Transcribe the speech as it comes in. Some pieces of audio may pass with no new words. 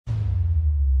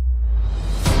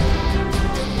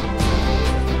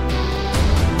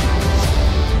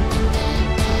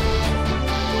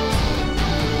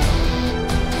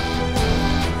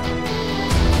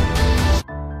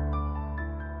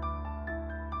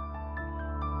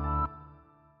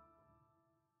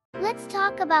let's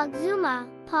talk about Zuma,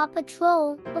 Paw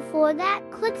Patrol. Before that,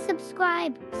 click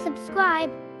subscribe,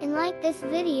 and like this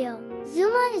video.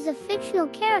 Zuma is a fictional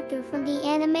character from the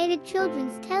animated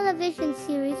children's television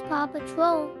series Paw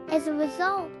Patrol. As a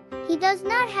result, he does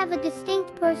not have a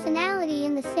distinct personality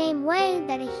in the same way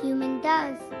that a human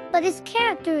does, but his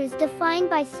character is defined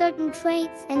by certain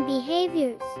traits and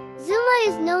behaviors. Zuma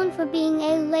is known for being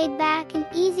a laid-back and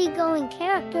easygoing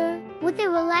character with a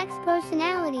relaxed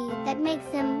personality that makes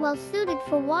him well-suited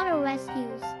for water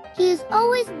rescues. He is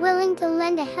always willing to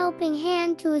lend a helping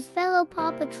hand to his fellow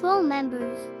Paw Patrol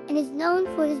members and is known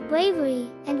for his bravery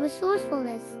and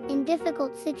resourcefulness in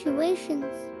difficult situations.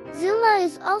 Zuma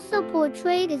is also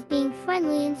portrayed as being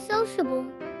friendly and sociable,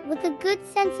 with a good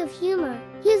sense of humor.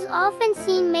 He is often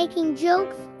seen making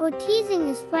jokes or teasing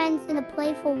his friends in a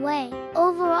playful way.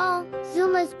 Overall,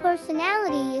 Zuma's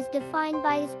personality is defined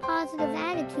by his positive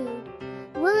attitude,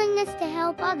 willingness to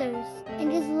help others,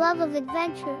 and his love of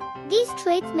adventure. These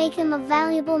traits make him a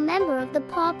valuable member of the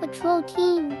Paw Patrol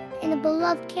team and a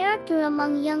beloved character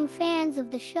among young fans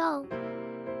of the show.